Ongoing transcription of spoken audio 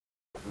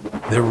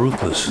They're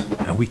ruthless,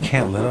 and we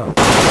can't let up.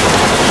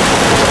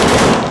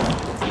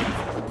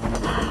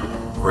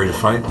 Ready to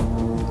fight?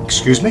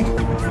 Excuse me?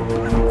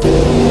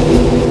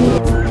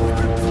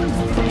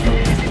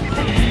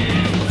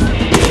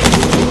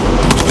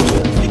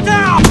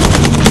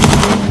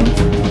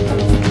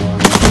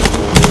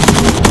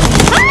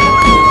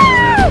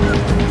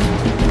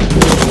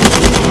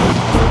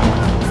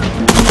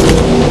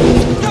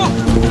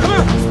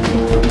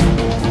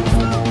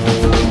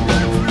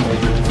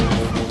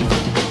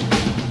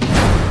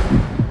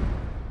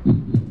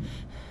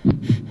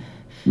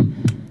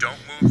 Don't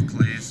move,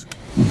 please.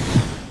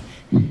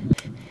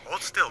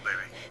 Hold still,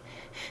 baby.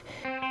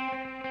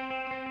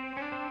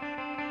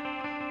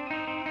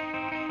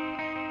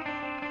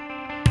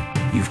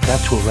 You've got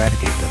to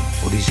eradicate them,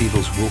 or these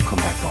evils will come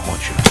back to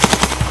haunt you.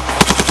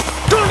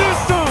 ¿Dónde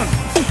están?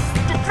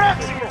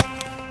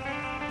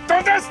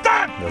 ¿Dónde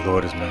están? The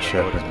Lord is my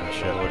shepherd, my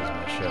shepherd is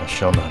my shepherd. I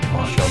shall not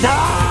want.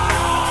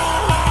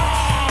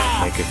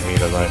 Maketh me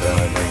to lie down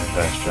in green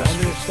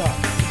pastures.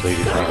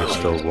 Leadeth me to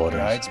still waters.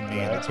 Guides me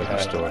in the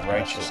path of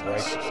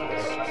righteousness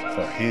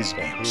for his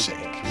name's sake.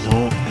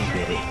 No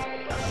temeré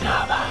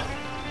nada.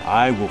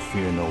 I will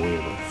fear no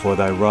evil, for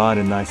thy rod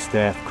and thy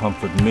staff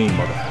comfort me,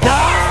 mother.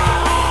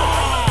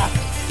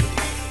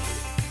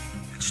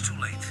 It's too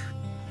late.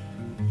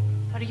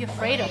 What are you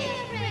afraid of?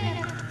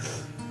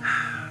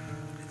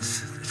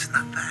 It's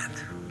not that.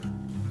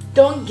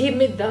 Don't give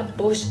me that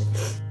bullshit.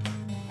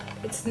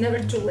 It's never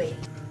too late.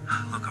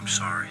 Look, I'm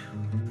sorry.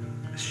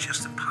 It's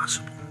just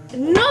impossible.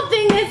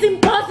 Nothing is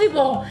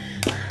impossible!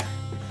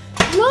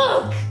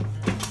 Look!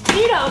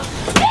 ¡Mira!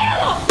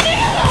 ¡Míralo!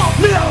 ¡Míralo!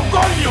 ¡Míralo,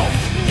 coño!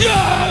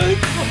 ¡Ya!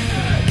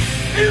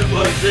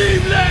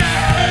 ¡Imposible!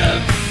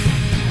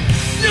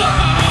 ¡Ya!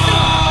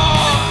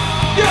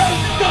 ¡Ya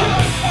está!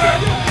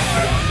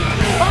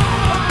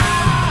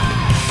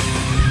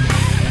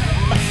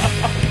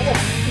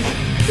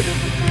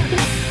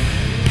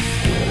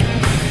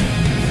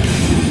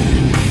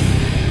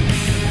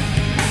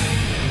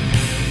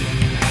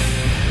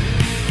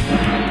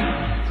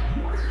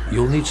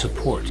 You'll need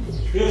support.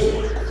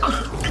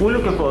 We're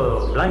looking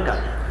for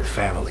Blanca.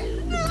 Family.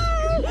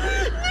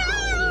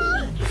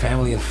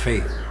 Family and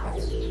faith.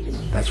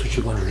 That's what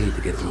you're going to need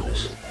to get through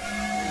this.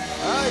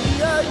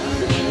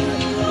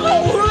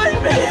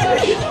 Alright,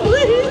 baby!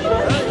 Please!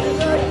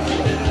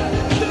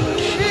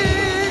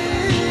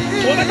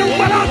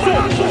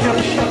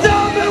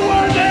 Tell me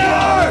where they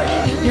are!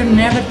 You're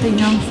never too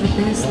young for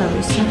this,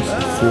 Larissa.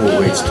 Fool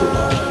waits too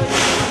long.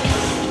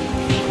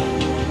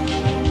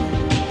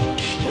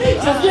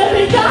 Just let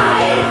me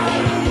die!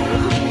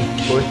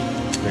 Boy,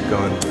 they're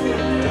gone.